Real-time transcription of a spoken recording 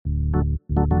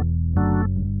Hello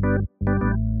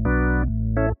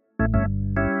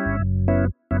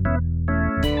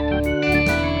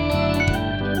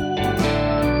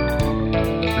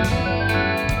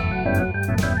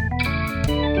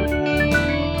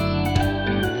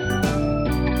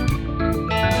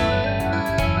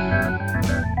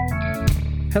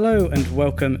and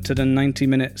welcome to the 90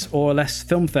 Minutes or Less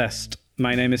Film Fest.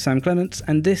 My name is Sam Clements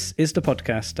and this is the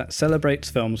podcast that celebrates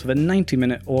films with a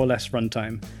 90-minute or less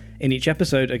runtime. In each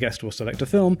episode, a guest will select a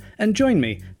film and join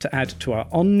me to add to our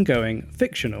ongoing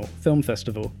fictional film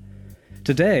festival.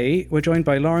 Today, we're joined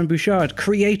by Lauren Bouchard,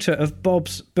 creator of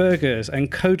Bob's Burgers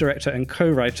and co-director and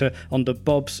co-writer on the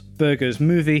Bob's Burgers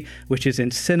movie, which is in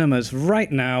cinemas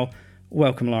right now.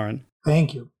 Welcome, Lauren.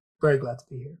 Thank you. Very glad to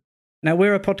be here. Now,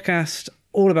 we're a podcast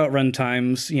all about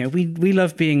runtimes. You know, we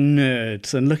love being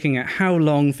nerds and looking at how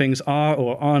long things are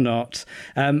or are not.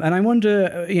 And I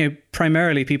wonder,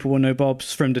 primarily people will know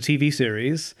Bob's from the TV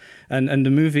series and the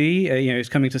movie, is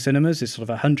coming to cinemas. It's sort of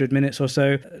 100 minutes or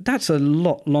so. That's a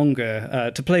lot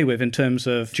longer to play with in terms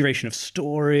of duration of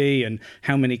story and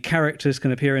how many characters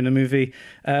can appear in the movie.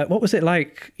 What was it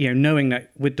like, knowing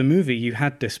that with the movie you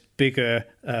had this bigger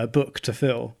book to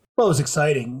fill? Well, it was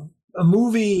exciting. A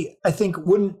movie, I think,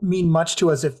 wouldn't mean much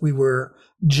to us if we were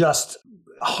just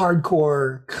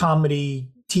hardcore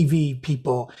comedy TV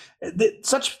people.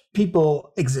 Such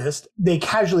people exist. They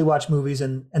casually watch movies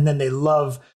and then they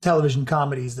love television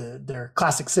comedies, their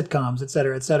classic sitcoms, et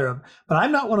cetera, But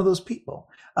I'm not one of those people.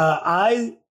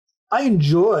 I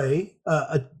enjoy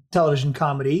a television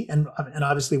comedy, and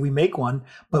obviously we make one.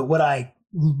 But what I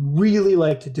really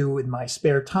like to do in my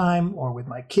spare time or with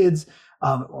my kids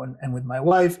and with my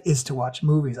wife is to watch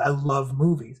movies. I love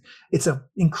movies. It's an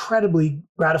incredibly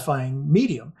gratifying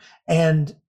medium.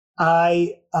 And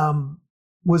I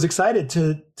was excited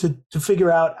to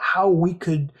figure out how we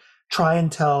could try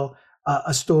and tell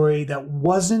a story that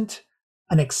wasn't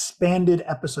an expanded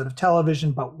episode of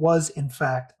television, but was in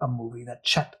fact a movie that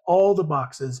checked all the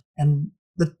boxes. And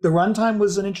the runtime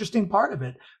was an interesting part of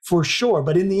it, for sure.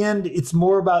 But in the end, it's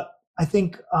more about, I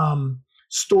think,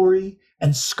 story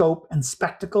and scope and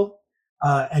spectacle,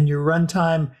 and your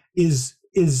runtime is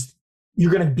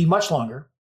you're going to be much longer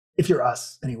if you're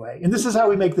us anyway. And this is how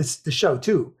we make the show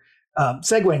too.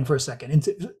 Segueing for a second,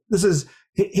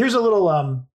 here's a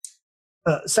little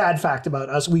sad fact about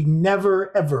us: we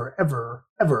never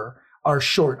ever are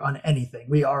short on anything.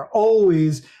 We are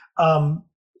always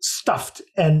stuffed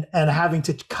and having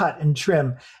to cut and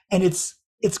trim, and it's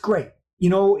great.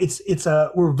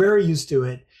 We're very used to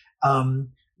it.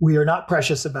 We are not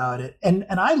precious about it. And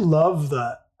I love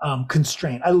the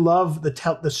constraint. I love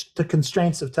the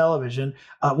constraints of television.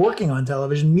 Working on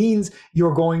television means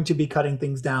you're going to be cutting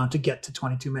things down to get to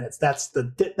 22 minutes. That's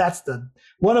the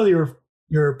one of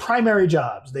your primary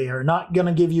jobs. They are not going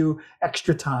to give you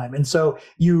extra time. And so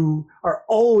you are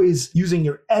always using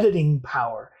your editing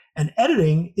power. And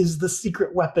editing is the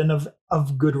secret weapon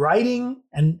of good writing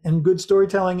and good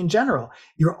storytelling in general.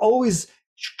 You're always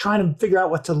trying to figure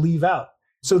out what to leave out.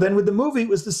 So then with the movie, it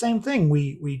was the same thing.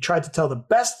 We tried to tell the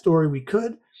best story we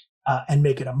could and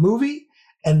make it a movie.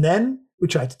 And then we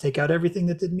tried to take out everything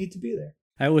that didn't need to be there.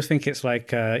 I always think it's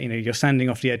like, you're sanding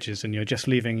off the edges and you're just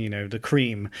leaving, the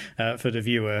cream for the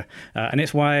viewer. And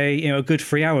it's why, a good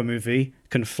 3-hour movie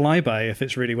can fly by if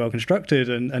it's really well constructed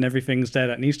and everything's there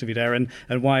that needs to be there. And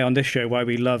why on this show, why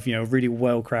we love, really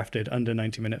well-crafted under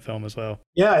 90-minute film as well.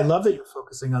 Yeah, I love that you're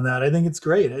focusing on that. I think it's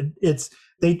great.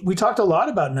 We talked a lot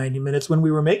about 90 minutes when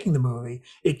we were making the movie.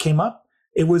 It came up.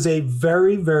 It was a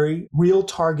very, very real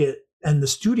target, and the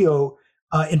studio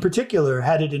in particular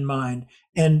had it in mind.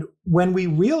 And when we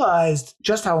realized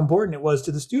just how important it was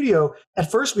to the studio,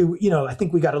 at first I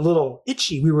think we got a little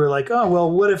itchy. We were like, oh, well,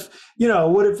 what if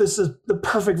this is the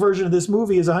perfect version of this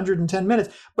movie is 110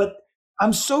 minutes? But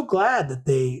I'm so glad that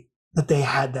they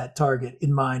had that target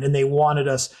in mind and they wanted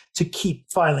us to keep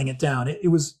filing it down. In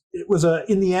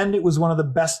the end, it was one of the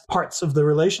best parts of the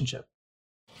relationship.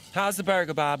 How's the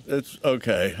burger, Bob? It's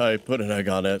okay. I put an egg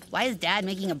on it. Why is Dad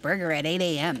making a burger at 8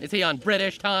 a.m.? Is he on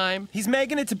British time? He's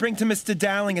making it to bring to Mr.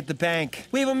 Dowling at the bank.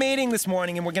 We have a meeting this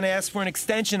morning and we're going to ask for an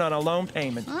extension on our loan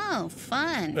payment. Oh,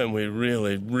 fun. And we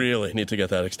really, really need to get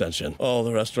that extension. All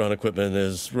the restaurant equipment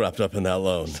is wrapped up in that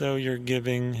loan. So you're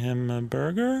giving him a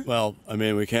burger? Well,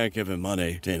 we can't give him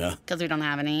money, Tina. Because we don't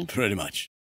have any? Pretty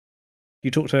much. You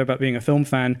talked to her about being a film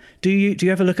fan. Do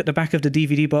you ever look at the back of the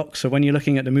DVD box, or when you're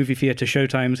looking at the movie theater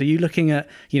showtimes, are you looking at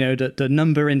the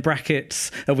number in brackets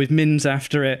with mins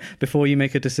after it before you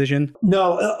make a decision?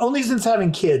 No, only since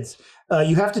having kids.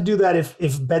 You have to do that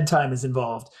if bedtime is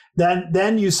involved.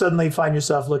 Then you suddenly find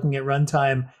yourself looking at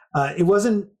runtime It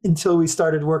wasn't until we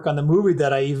started work on the movie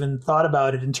that I even thought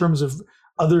about it in terms of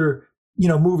other,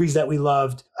 movies that we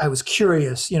loved. I was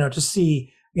curious, to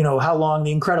see, how long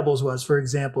The Incredibles was, for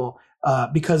example,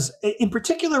 because in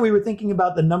particular, we were thinking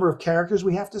about the number of characters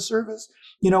we have to service.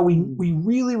 We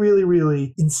really, really,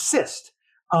 really insist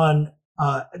on,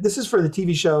 this is for the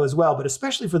TV show as well, but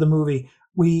especially for the movie,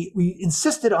 we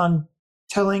insisted on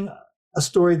telling a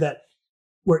story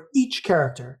where each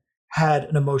character had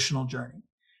an emotional journey.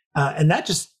 And that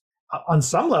just, on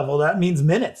some level, that means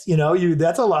minutes,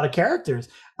 that's a lot of characters.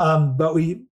 But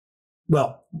we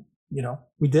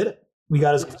did it. We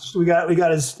got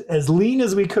as lean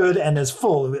as we could and as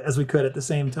full as we could at the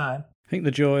same time. I think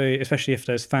the joy, especially if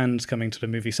there's fans coming to the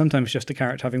movie, sometimes just a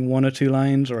character having one or two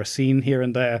lines or a scene here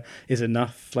and there is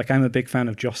enough. Like, I'm a big fan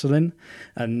of Jocelyn,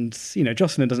 and,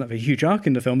 Jocelyn doesn't have a huge arc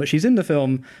in the film, but she's in the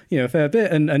film, a fair bit,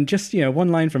 and just, one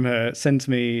line from her sends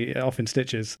me off in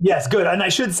stitches. Yes, good. And I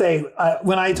should say,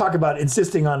 when I talk about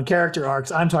insisting on character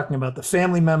arcs, I'm talking about the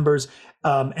family members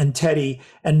and Teddy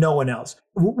and no one else.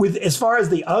 With as far as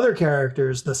the other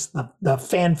characters, the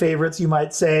fan favorites, you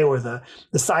might say, or the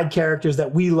side characters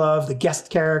that we love, the guest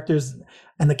characters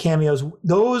and the cameos,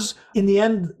 those in the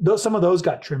end, some of those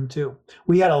got trimmed too.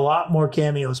 We had a lot more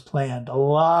cameos planned. A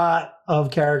lot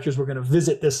of characters were going to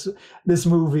visit this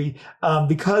movie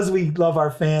because we love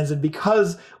our fans and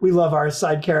because we love our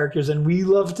side characters and we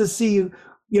love to see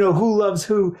who loves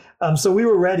who. So we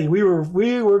were ready. We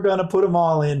were going to put them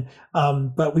all in,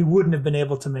 but we wouldn't have been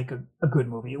able to make a good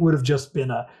movie. It would have just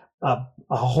been a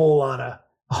whole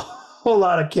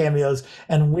lot of cameos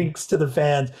and winks to the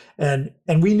fans. And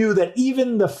we knew that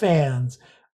even the fans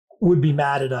would be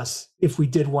mad at us if we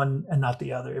did one and not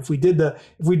the other. If we did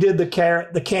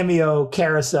the cameo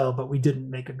carousel, but we didn't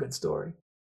make a good story.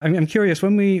 I'm curious,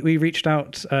 when we reached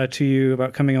out to you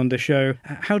about coming on the show,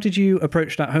 how did you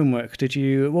approach that homework?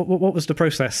 What was the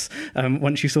process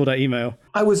once you saw that email?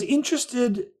 I was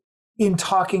interested in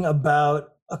talking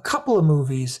about a couple of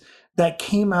movies that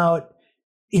came out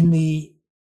in the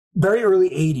very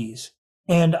early 80s.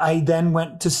 And I then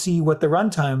went to see what the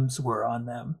runtimes were on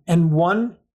them. And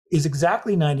one is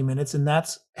exactly 90 minutes, and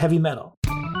that's Heavy Metal.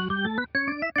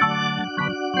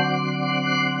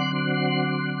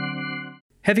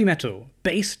 Heavy Metal,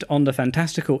 based on the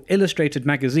fantastical illustrated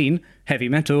magazine Heavy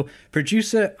Metal,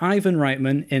 producer Ivan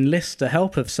Reitman enlists the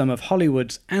help of some of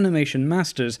Hollywood's animation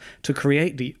masters to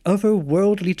create the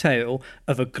otherworldly tale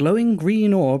of a glowing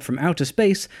green orb from outer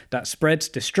space that spreads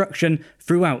destruction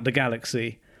throughout the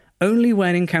galaxy. Only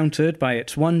when encountered by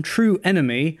its one true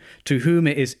enemy, to whom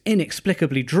it is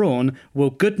inexplicably drawn, will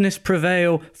goodness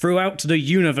prevail throughout the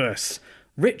universe.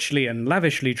 Richly and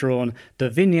lavishly drawn, the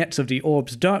vignettes of the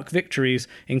orb's dark victories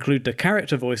include the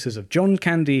character voices of John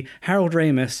Candy, Harold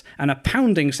Ramis, and a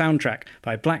pounding soundtrack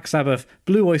by Black Sabbath,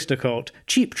 Blue Oyster Cult,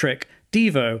 Cheap Trick,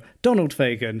 Devo, Donald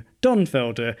Fagen, Don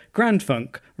Felder, Grand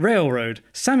Funk, Railroad,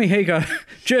 Sammy Hagar,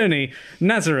 Journey,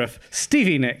 Nazareth,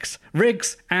 Stevie Nicks,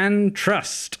 Riggs, and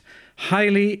Trust.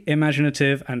 Highly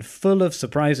imaginative and full of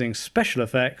surprising special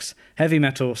effects, Heavy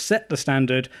Metal set the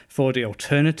standard for the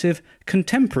alternative,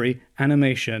 contemporary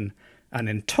animation. An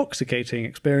intoxicating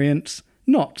experience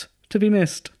not to be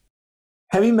missed.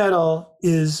 Heavy Metal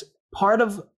is part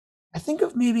of, I think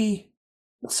of maybe,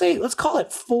 let's call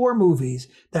it 4 movies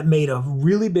that made a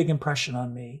really big impression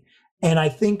on me. And I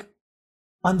think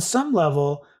on some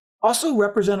level also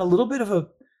represent a little bit of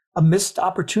a missed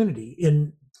opportunity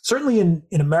certainly in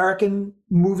American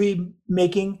movie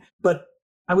making, but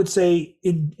I would say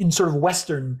in sort of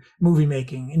Western movie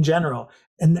making in general.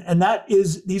 And that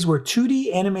is, these were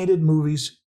 2D animated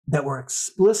movies that were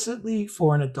explicitly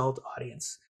for an adult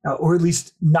audience, or at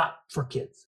least not for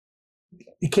kids.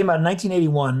 It came out in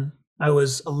 1981. I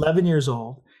was 11 years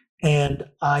old, and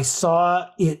I saw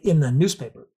it in the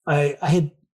newspaper. I had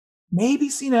maybe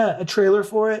seen a trailer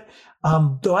for it,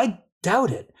 though I doubt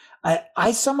it.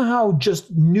 I somehow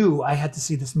just knew I had to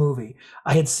see this movie.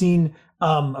 I had seen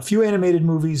a few animated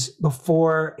movies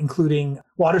before, including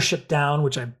Watership Down,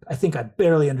 which I think I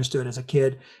barely understood as a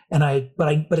kid,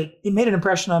 but it made an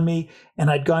impression on me.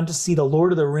 And I'd gone to see The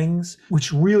Lord of the Rings,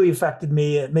 which really affected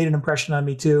me. It made an impression on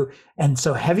me too. And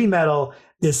so Heavy Metal,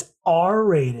 this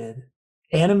R-rated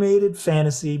animated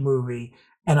fantasy movie,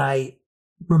 and I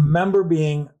remember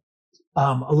being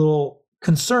a little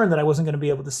concerned that I wasn't going to be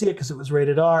able to see it because it was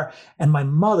rated R. And my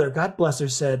mother, God bless her,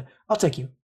 said, "I'll take you."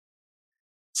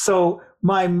 So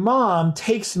my mom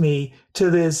takes me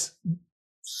to this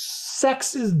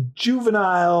sexist,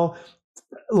 juvenile,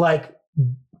 like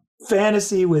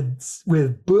fantasy with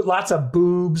lots of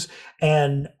boobs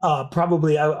and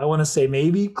probably I want to say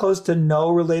maybe close to no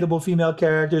relatable female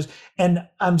characters. And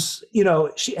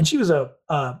she was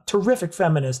a terrific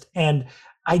feminist, and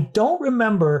I don't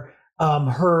remember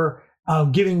her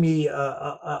giving me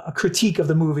a critique of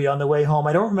the movie on the way home.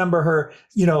 I don't remember her,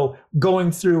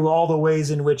 going through all the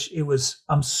ways in which it was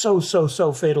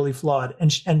so fatally flawed,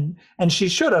 and she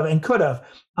should have and could have.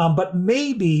 But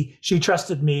maybe she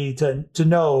trusted me to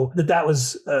know that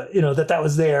was that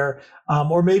was there,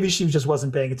 or maybe she just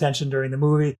wasn't paying attention during the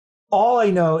movie. All I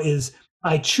know is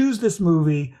I choose this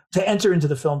movie to enter into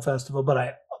the film festival, but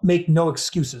I make no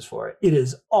excuses for it. It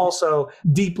is also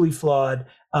deeply flawed,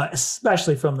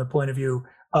 especially from the point of view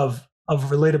of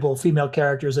relatable female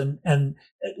characters and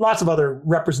lots of other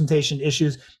representation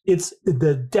issues. It's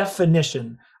the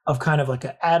definition of kind of like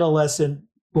an adolescent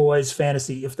boy's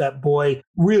fantasy, if that boy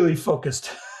really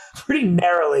focused pretty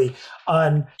narrowly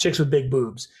on chicks with big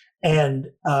boobs. And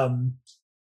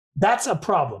that's a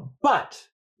problem. But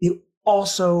it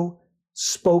also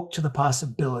spoke to the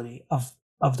possibility of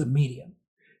the medium.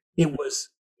 It was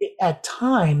at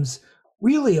times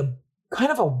really a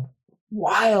kind of a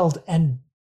wild and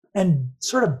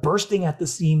sort of bursting at the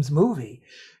seams movie.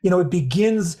 It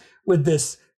begins with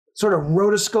this sort of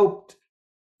rotoscoped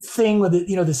thing with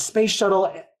the space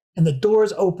shuttle, and the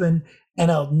doors open, and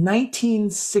a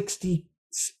 1960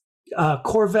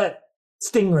 Corvette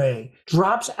Stingray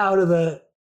drops out of the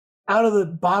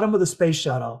bottom of the space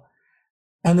shuttle,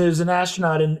 and there's an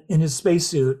astronaut in his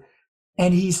spacesuit,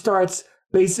 and he starts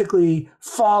basically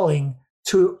falling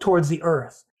towards the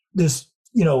Earth. This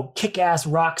kick-ass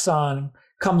rock song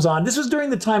comes on. This was during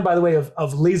the time, by the way,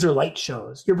 of laser light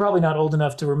shows. You're probably not old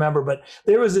enough to remember, but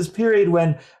there was this period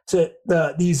when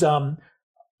these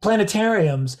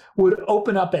planetariums would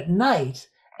open up at night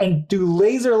and do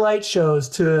laser light shows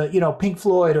to Pink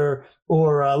Floyd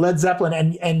or Led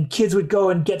Zeppelin, and kids would go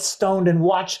and get stoned and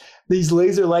watch these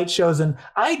laser light shows. And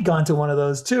I'd gone to one of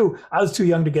those too. I was too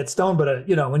young to get stoned, but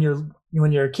when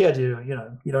you're a kid,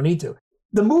 you don't need to.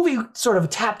 The movie sort of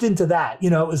tapped into that.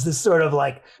 It was this sort of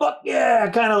like, fuck yeah,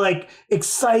 kind of like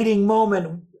exciting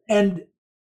moment. And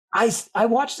I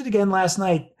watched it again last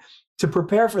night to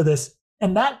prepare for this,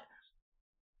 and that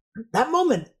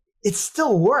moment, it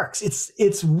still works.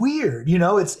 It's weird,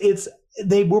 it's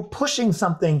they were pushing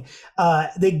something.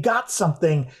 They got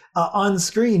something on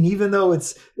screen, even though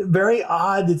it's very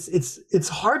odd. It's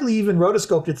hardly even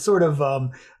rotoscoped. It's sort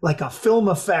of like a film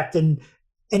effect, and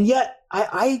yet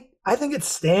I think it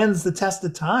stands the test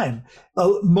of time.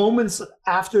 Moments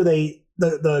after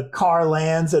the car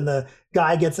lands and the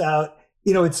guy gets out,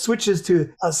 it switches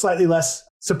to a slightly less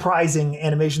surprising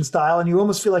animation style, and you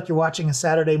almost feel like you're watching a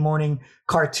Saturday morning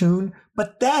cartoon.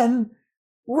 But then,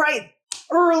 right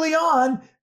early on,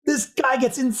 this guy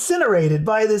gets incinerated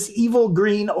by this evil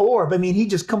green orb. I mean, he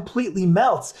just completely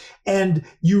melts, and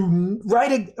you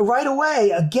right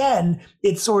away again.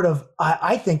 It's sort of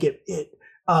I think it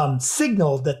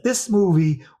signaled that this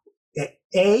movie,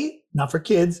 A, not for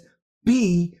kids,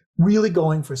 B, really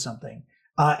going for something.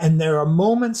 And there are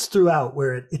moments throughout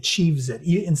where it achieves it,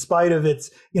 in spite of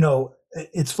its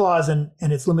flaws and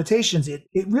its limitations. It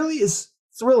really is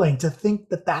thrilling to think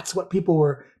that that's what people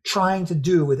were trying to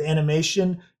do with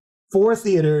animation for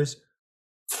theaters,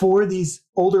 for these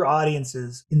older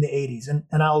audiences in the 80s.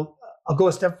 And I'll go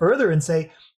a step further and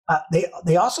say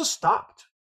they also stopped.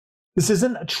 This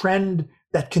isn't a trend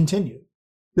that continued.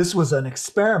 This was an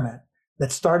experiment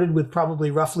that started with probably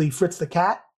roughly Fritz the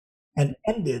Cat and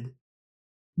ended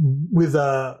with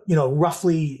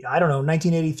roughly,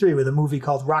 1983 with a movie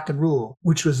called Rock and Rule,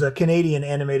 which was a Canadian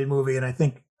animated movie. And I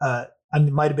think I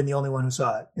might have been the only one who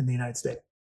saw it in the United States.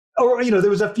 Or, there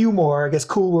was a few more, I guess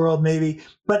Cool World maybe,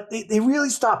 but they really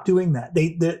stopped doing that.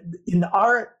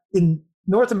 In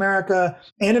North America,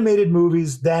 animated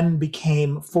movies then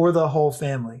became for the whole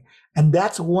family. And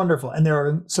that's wonderful. And there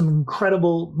are some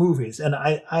incredible movies, and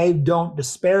I don't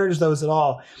disparage those at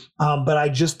all. But I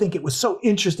just think it was so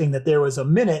interesting that there was a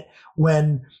minute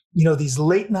when, these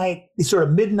sort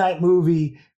of midnight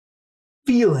movie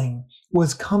feeling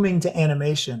was coming to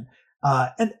animation.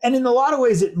 And in a lot of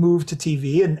ways it moved to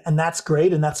TV, and that's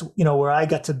great. And that's, where I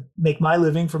got to make my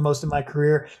living for most of my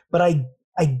career. But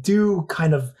I do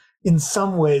kind of, in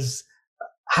some ways,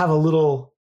 have a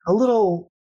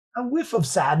whiff of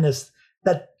sadness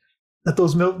that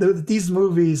these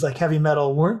movies like Heavy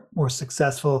Metal weren't more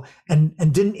successful and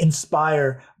didn't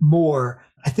inspire more.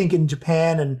 I think in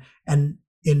Japan and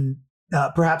in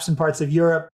perhaps in parts of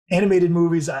Europe, animated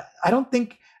movies, I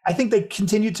think they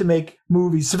continued to make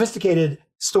movies, sophisticated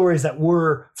stories that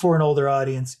were for an older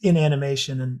audience in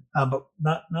animation, and but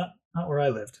not where I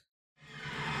lived.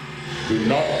 Do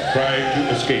not try to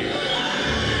escape.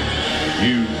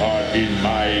 You are in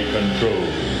my control.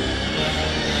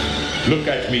 Look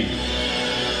at me.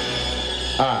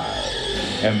 I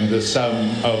am the sum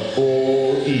of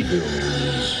all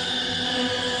evils.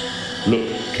 Look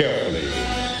carefully.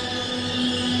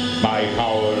 My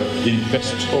power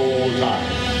invests all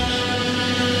time,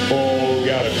 all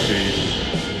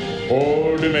galaxies,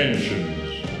 all dimensions.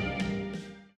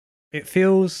 It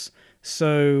feels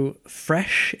so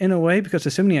fresh in a way because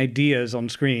there's so many ideas on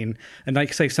screen, and like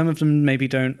I say, some of them maybe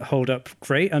don't hold up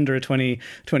great under a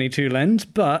 2022 lens,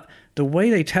 but the way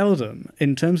they tell them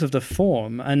in terms of the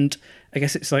form, and I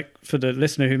guess it's like, for the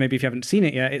listener who maybe if you haven't seen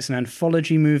it yet, it's an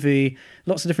anthology movie,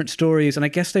 lots of different stories, and I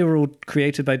guess they were all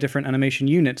created by different animation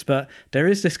units, but there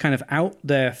is this kind of out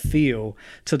there feel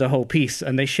to the whole piece,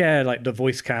 and they share like the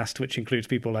voice cast, which includes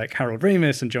people like Harold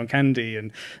Ramis and John Candy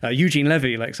and Eugene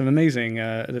Levy, like some amazing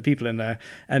the people in there,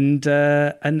 and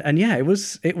yeah,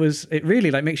 it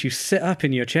really like makes you sit up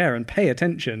in your chair and pay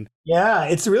attention. Yeah,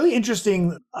 it's really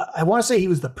interesting. I want to say he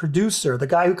was the producer, the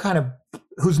guy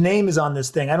whose name is on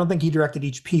this thing. I don't think he directed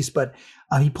each piece, but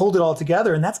he pulled it all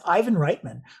together. And that's Ivan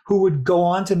Reitman, who would go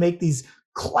on to make these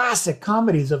classic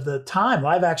comedies of the time,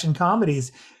 live action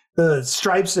comedies, the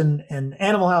Stripes and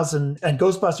Animal House and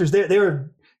Ghostbusters.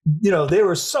 They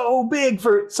were so big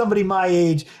for somebody my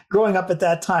age growing up at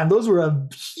that time. Those were a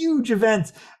huge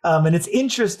event. And it's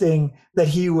interesting that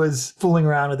he was fooling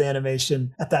around with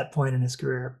animation at that point in his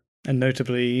career. And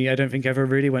notably, I don't think ever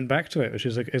really went back to it, which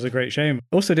is a great shame.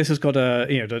 Also, this has got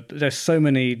there's so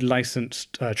many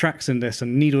licensed tracks in this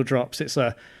and needle drops. It's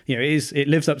it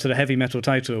lives up to the heavy metal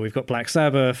title. We've got Black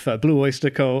Sabbath, Blue Oyster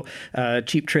Cult,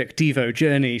 Cheap Trick, Devo,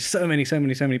 Journey. So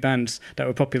many bands that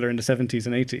were popular in the 70s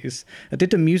and 80s. Did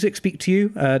the music speak to you?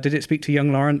 Did it speak to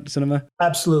young Laurent Cinema?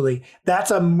 Absolutely. That's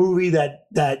a movie that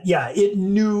it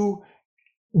knew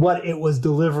what it was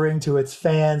delivering to its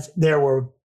fans. There were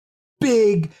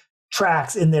big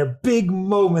tracks in there, big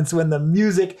moments when the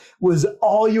music was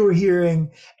all you were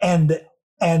hearing, and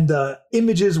the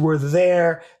images were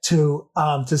there to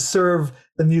serve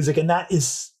the music, and that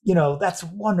is, that's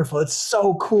wonderful. It's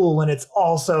so cool when it's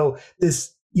also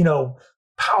this,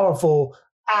 powerful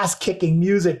ass-kicking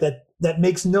music that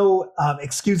makes no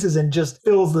excuses and just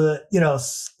fills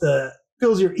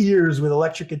fills your ears with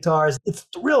electric guitars. It's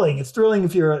thrilling. It's thrilling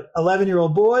if you're an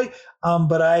 11-year-old boy,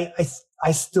 but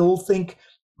I still think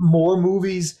more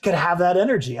movies could have that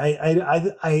energy.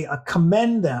 I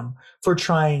commend them for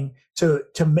trying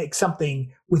to make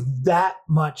something with that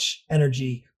much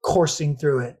energy coursing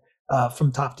through it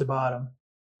from top to bottom,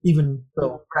 even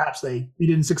though perhaps they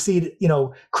didn't succeed,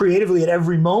 creatively at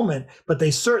every moment, but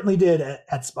they certainly did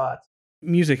at spots.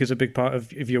 Music is a big part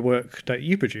of your work that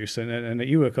you produce and that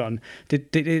you work on.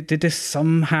 Did this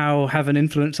somehow have an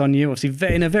influence on you?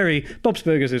 Obviously, in a very, Bob's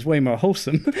Burgers is way more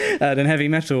wholesome than heavy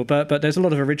metal, but there's a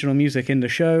lot of original music in the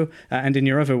show and in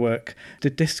your other work.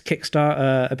 Did this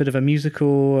kickstart a bit of a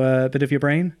musical bit of your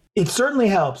brain? It certainly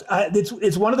helps.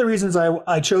 It's one of the reasons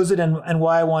I chose it and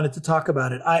why I wanted to talk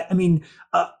about it.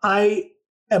 I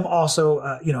am also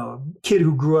a kid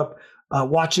who grew up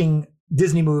watching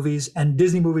Disney movies, and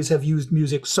Disney movies have used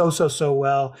music so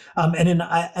well. And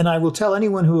I will tell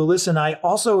anyone who will listen, I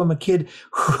also am a kid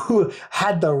who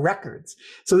had the records.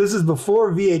 So this is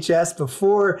before VHS,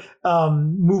 before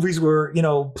movies were,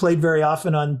 played very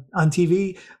often on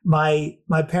TV. My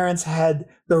parents had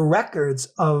the records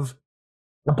of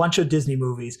a bunch of Disney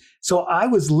movies. So I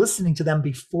was listening to them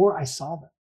before I saw them.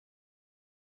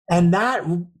 And that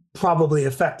probably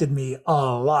affected me a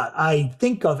lot. I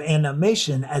think of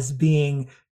animation as being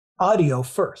audio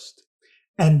first,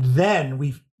 and then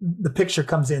the picture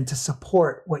comes in to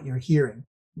support what you're hearing.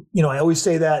 I always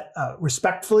say that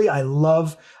respectfully. I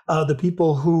love the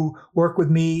people who work with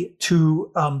me to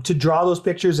draw those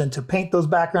pictures and to paint those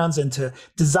backgrounds and to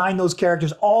design those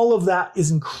characters. All of that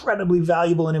is incredibly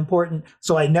valuable and important.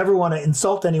 So I never want to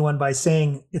insult anyone by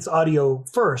saying it's audio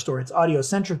first or it's audio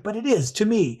centric, but it is to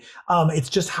me. It's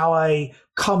just how I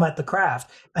come at the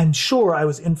craft. I'm sure I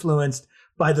was influenced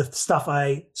by the stuff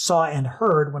I saw and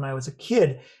heard when I was a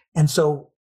kid. And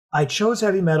so I chose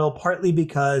heavy metal partly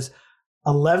because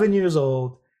 11 years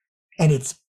old, and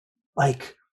it's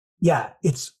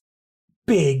it's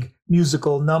big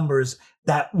musical numbers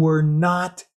that were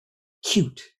not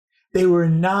cute. They were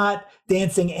not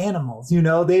dancing animals,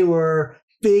 they were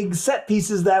big set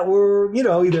pieces that were,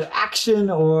 either action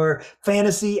or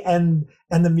fantasy, and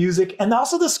the music, and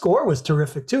also the score was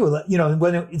terrific too.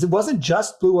 When it wasn't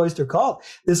just Blue Oyster Cult,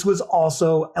 this was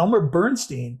also Elmer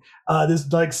Bernstein, this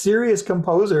serious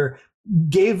composer,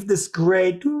 gave this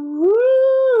great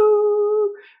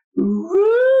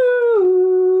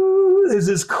there's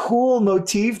this cool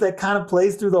motif that kind of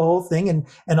plays through the whole thing,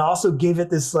 and also gave it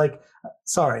this like.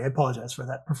 Sorry, I apologize for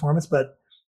that performance, but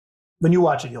when you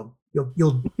watch it, you'll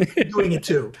be doing it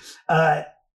too.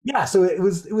 Yeah, so it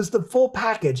was the full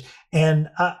package, and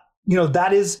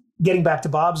that is getting back to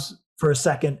Bob's for a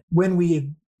second. When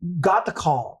we got the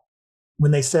call,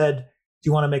 when they said, "Do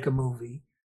you want to make a movie?"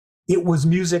 It was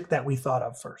music that we thought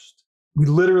of first. We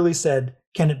literally said,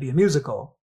 "Can it be a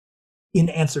musical?" in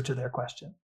answer to their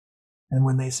question. And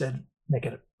when they said, "Make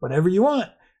it whatever you want,"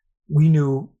 we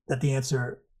knew that the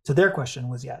answer to their question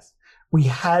was yes. We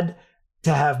had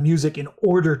to have music in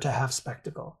order to have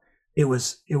spectacle. It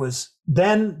was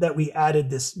then that we added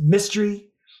this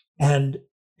mystery, and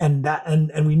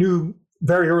we knew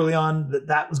very early on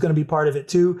that was going to be part of it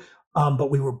too.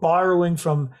 But we were borrowing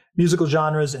from musical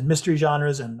genres and mystery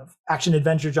genres and action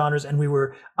adventure genres, and we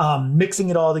were mixing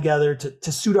it all together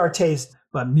to suit our taste.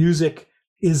 But music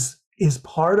is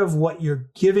part of what you're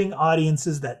giving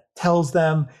audiences that tells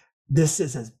them this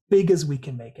is as big as we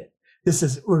can make it.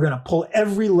 We're going to pull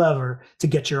every lever to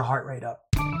get your heart rate up.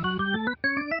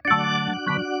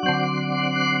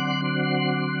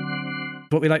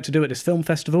 What we like to do at this film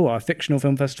festival, our fictional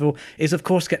film festival, is of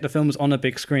course get the films on a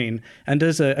big screen. And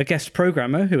as a guest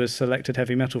programmer who has selected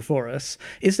Heavy Metal for us,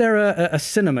 is there a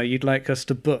cinema you'd like us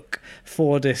to book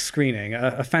for this screening?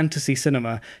 A fantasy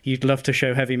cinema you'd love to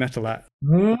show Heavy Metal at?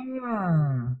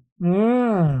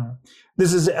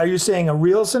 Are you saying a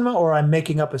real cinema, or I'm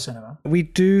making up a cinema? We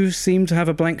do seem to have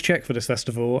a blank check for this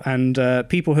festival, and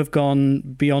people have gone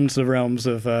beyond the realms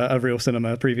of a real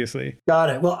cinema previously. Got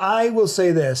it. Well, I will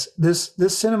say this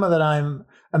cinema that I'm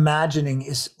imagining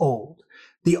is old.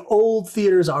 The old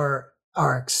theaters are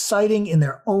exciting in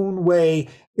their own way.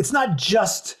 It's not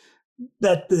just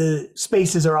that the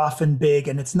spaces are often big,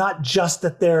 and it's not just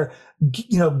that they're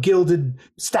gilded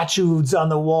statues on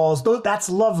the walls. That's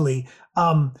lovely.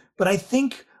 But I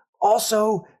think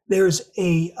also there's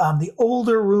the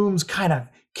older rooms kind of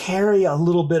carry a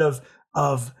little bit of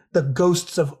the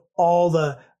ghosts of all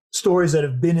the stories that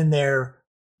have been in there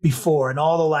before, and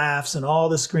all the laughs and all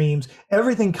the screams.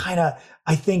 Everything kind of,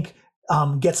 I think,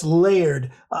 gets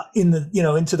layered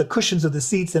into the cushions of the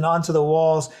seats and onto the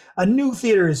walls. A new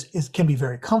theater can be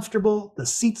very comfortable. The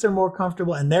seats are more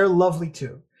comfortable, and they're lovely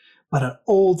too. But an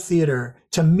old theater,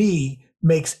 to me,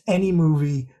 makes any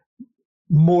movie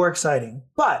more exciting.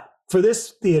 But for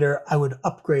this theater, I would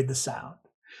upgrade the sound.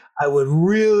 I would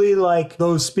really like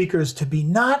those speakers to be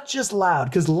not just loud,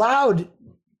 because loud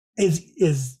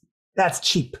that's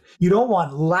cheap. You don't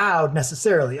want loud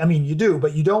necessarily. I mean, you do,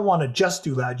 but you don't want to just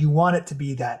do loud. You want it to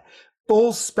be that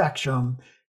full spectrum,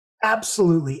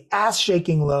 absolutely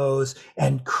ass-shaking lows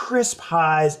and crisp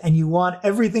highs, and you want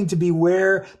everything to be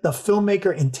where the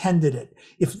filmmaker intended it.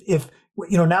 If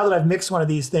now that I've mixed one of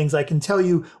these things, I can tell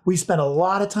you we spent a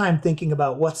lot of time thinking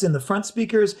about what's in the front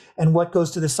speakers and what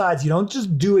goes to the sides. You don't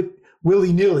just do it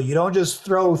willy-nilly. You don't just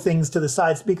throw things to the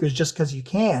side speakers just because you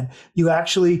can. You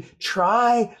actually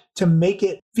try to make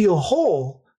it feel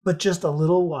whole, but just a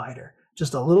little wider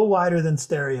than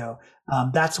stereo.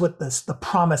 That's what the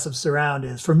promise of surround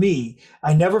is for me.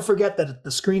 I never forget that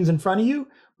the screen's in front of you,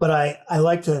 but I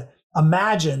like to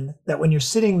imagine that when you're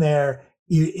sitting there,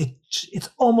 it's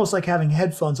almost like having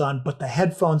headphones on, but the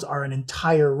headphones are an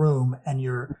entire room, and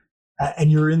you're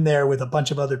in there with a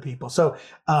bunch of other people. So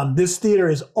this theater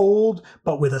is old,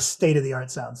 but with a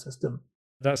state-of-the-art sound system.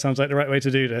 That sounds like the right way to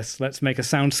do this. Let's make a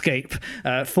soundscape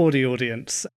for the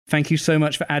audience. Thank you so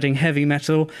much for adding Heavy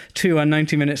Metal to our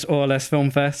 90 Minutes or Less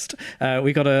Film Fest.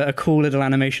 We got a cool little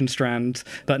animation strand,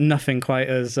 but nothing quite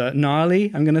as gnarly,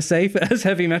 I'm going to say, as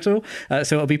Heavy Metal.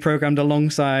 So it'll be programmed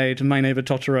alongside My Neighbor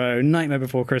Totoro, Nightmare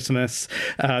Before Christmas,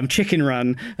 Chicken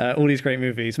Run, all these great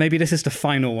movies. Maybe this is the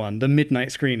final one, the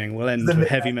midnight screening. We'll end with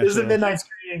Heavy Metal. This is a midnight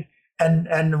screening,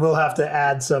 and we'll have to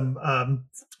add some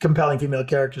compelling female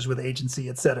characters with agency,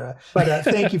 etc. But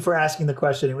thank you for asking the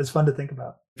question. It was fun to think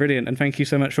about. Brilliant. And thank you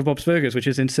so much for Bob's Burgers, which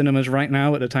is in cinemas right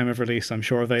now at the time of release. I'm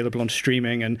sure available on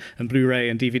streaming and Blu-ray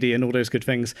and DVD and all those good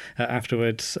things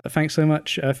afterwards. Thanks so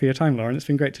much for your time, Lauren. It's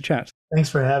been great to chat. Thanks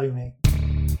for having me.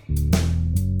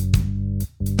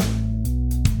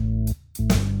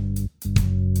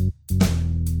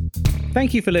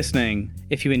 Thank you for listening.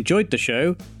 If you enjoyed the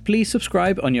show, please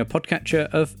subscribe on your podcatcher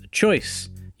of choice.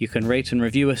 You can rate and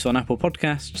review us on Apple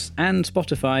Podcasts and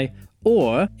Spotify,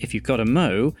 or, if you've got a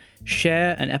mo,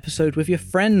 share an episode with your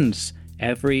friends.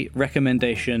 Every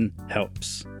recommendation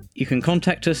helps. You can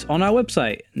contact us on our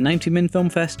website,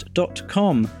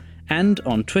 90minfilmfest.com, and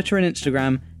on Twitter and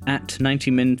Instagram at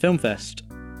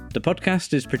 90minfilmfest. The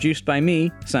podcast is produced by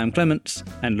me, Sam Clements,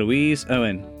 and Louise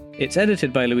Owen. It's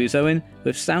edited by Louise Owen,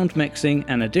 with sound mixing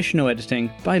and additional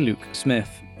editing by Luke Smith.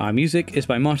 Our music is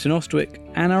by Martin Ostwick,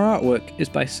 and our artwork is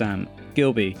by Sam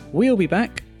Gilby. We'll be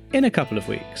back in a couple of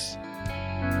weeks.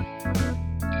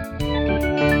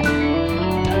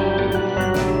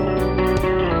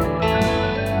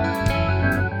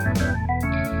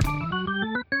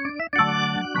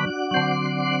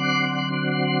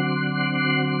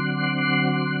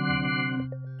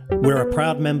 We're a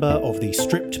proud member of the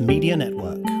Stripped Media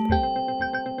Network.